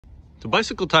So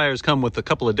bicycle tires come with a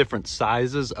couple of different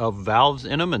sizes of valves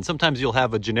in them, and sometimes you'll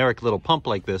have a generic little pump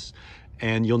like this,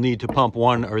 and you'll need to pump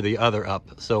one or the other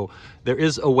up. So there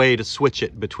is a way to switch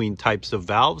it between types of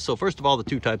valves. So first of all, the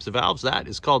two types of valves, that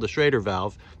is called a Schrader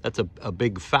valve. That's a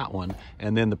big fat one.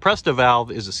 And then the Presta valve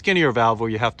is a skinnier valve where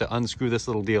you have to unscrew this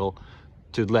little deal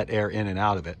to let air in and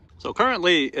out of it. So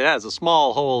currently it has a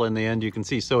small hole in the end, you can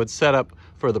see. So it's set up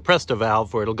for the Presta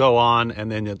valve where it'll go on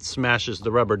and then it smashes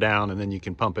the rubber down and then you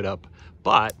can pump it up.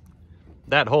 But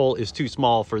that hole is too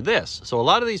small for this. So a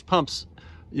lot of these pumps,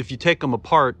 if you take them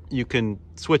apart, you can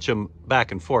switch them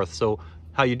back and forth. So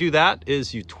how you do that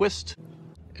is you twist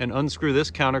and unscrew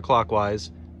this counterclockwise,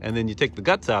 and then you take the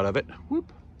guts out of it,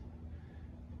 whoop,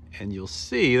 and you'll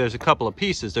see there's a couple of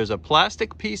pieces. There's a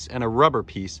plastic piece and a rubber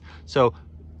piece. So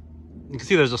you can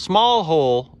see there's a small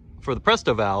hole for the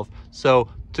Presta valve. So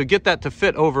to get that to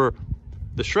fit over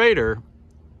the Schrader,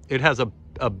 it has a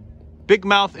big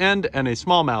mouth end and a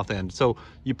small mouth end. So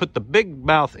you put the big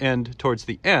mouth end towards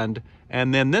the end,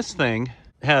 and then this thing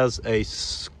has a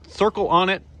circle on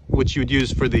it, which you would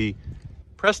use for the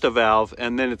Presta valve,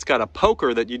 and then it's got a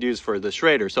poker that you'd use for the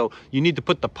Schrader. So you need to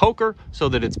put the poker so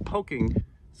that it's poking,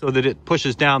 so that it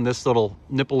pushes down this little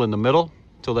nipple in the middle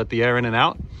to let the air in and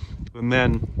out. And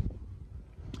then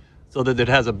so that it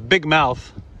has a big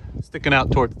mouth sticking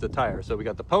out towards the tire. So we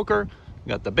got the poker, we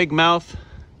got the big mouth,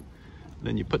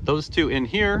 then you put those two in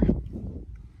here,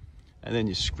 and then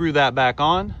you screw that back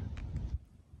on.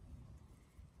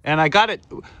 And I got it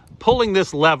pulling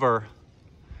this lever,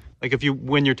 like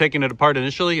when you're taking it apart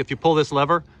initially, if you pull this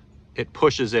lever, it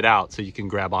pushes it out so you can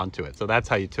grab onto it. So that's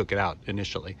how you took it out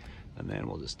initially. And then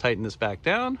we'll just tighten this back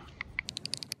down.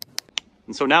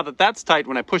 And so now that that's tight,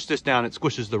 when I push this down, it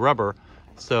squishes the rubber.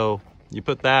 So you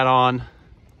put that on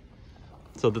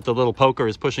so that the little poker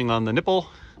is pushing on the nipple.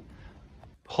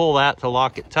 Pull that to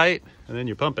lock it tight, and then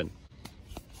you're pumping.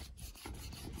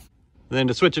 And then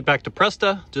to switch it back to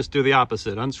Presta, just do the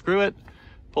opposite. Unscrew it,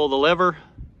 pull the lever,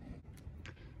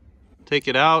 take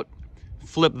it out,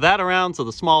 flip that around so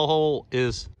the small hole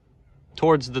is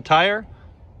towards the tire,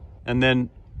 and then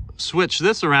switch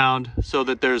this around so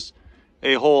that there's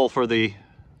a hole for the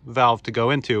valve to go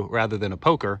into rather than a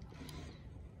poker.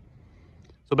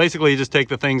 So basically you just take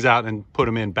the things out and put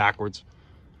them in backwards.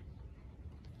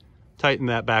 Tighten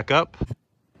that back up,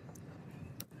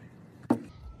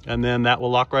 and then that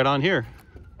will lock right on here.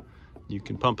 You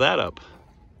can pump that up.